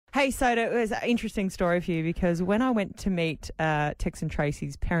Hey, Soda, it was an interesting story for you because when I went to meet Tex and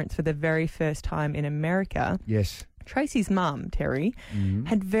Tracy's parents for the very first time in America, Yes. Tracy's mum, Terry,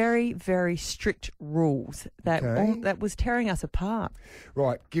 had very, very strict rules that was tearing us apart.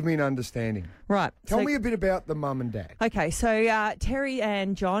 Right, give me an understanding. Right. Tell me a bit about the mum and dad. Okay, so Terry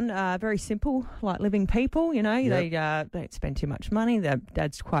and John are very simple, like living people, you know. Yep. They don't spend too much money. Their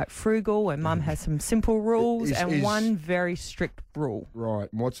dad's quite frugal and mum has some simple rules and one very strict rule. Right,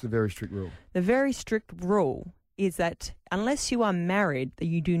 and what's the very strict rule? The very strict rule is that unless you are married, that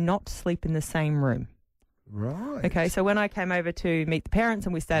you do not sleep in the same room. Right. Okay, so when I came over to meet the parents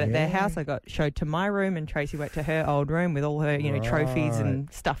and we stayed at their house, I got showed to my room and Tracy went to her old room with all her, trophies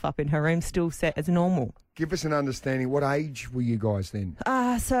and stuff up in her room, still set as normal. Give us an understanding. What age were you guys then?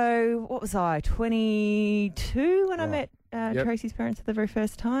 So what was I, 22 when I met Tracy's parents for the very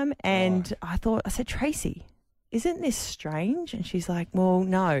first time? And I said, Tracy, isn't this strange? And she's like, well,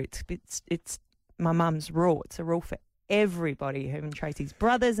 no, it's my mum's rule. It's a rule for everybody, even Tracy's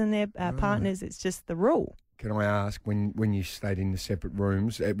brothers and their partners. It's just the rule. Can I ask, when you stayed in the separate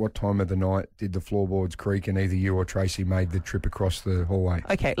rooms, at what time of the night did the floorboards creak and either you or Tracy made the trip across the hallway?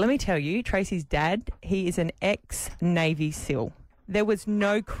 Okay, let me tell you, Tracy's dad, he is an ex-Navy SEAL. There was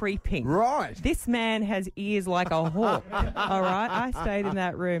no creeping. Right. This man has ears like a hawk, all right? I stayed in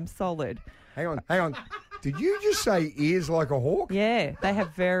that room solid. Hang on. Did you just say ears like a hawk? Yeah, they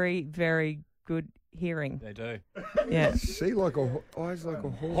have very, very good hearing. They do. Yeah. See, like eyes like a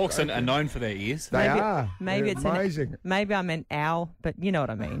hawk. Hawks are known for their ears. They are. Maybe They're it's amazing. Maybe I meant owl, but you know what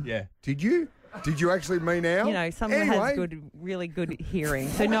I mean. Yeah. Did you actually mean owl? You know, someone has really good hearing.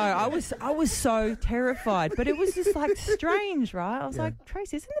 So no, I was so terrified, but it was just like strange, right? I was like,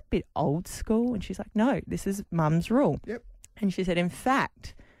 Tracy, isn't it a bit old school? And she's like, no, this is Mum's rule. Yep. And she said, in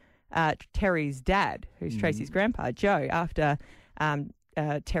fact, Terry's dad, who's Tracy's grandpa, Joe, after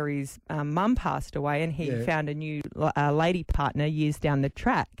Terry's mum passed away and he found a new lady partner years down the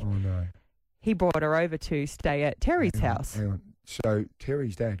track. Oh, no. He brought her over to stay at Terry's house. Hang on. So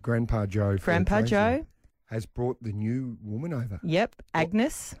Terry's dad, Grandpa Joe, has brought the new woman over. Yep,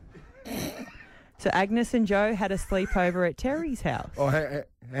 Agnes. So Agnes and Joe had a sleepover at Terry's house. Oh,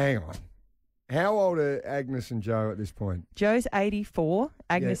 hang on. How old are Agnes and Joe at this point? Joe's 84,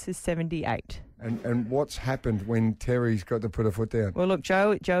 Agnes is 78. And what's happened when Terry's got to put her foot down? Well, look,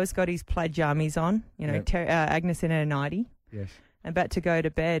 Joe has got his plaid jammies on, Agnes in her nightie. Yes. About to go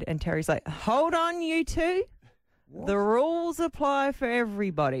to bed, and Terry's like, hold on, you two. What? The rules apply for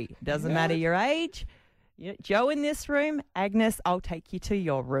everybody. Doesn't matter your age. Joe in this room, Agnes, I'll take you to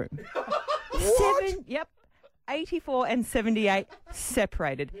your room. What? 84 and 78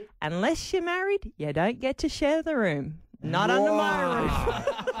 separated. Unless you're married, you don't get to share the room. Not under my roof.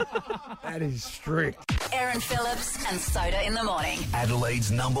 That is strict. Aaron Phillips and Soda in the morning. Adelaide's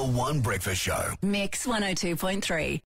 #1 breakfast show. Mix 102.3.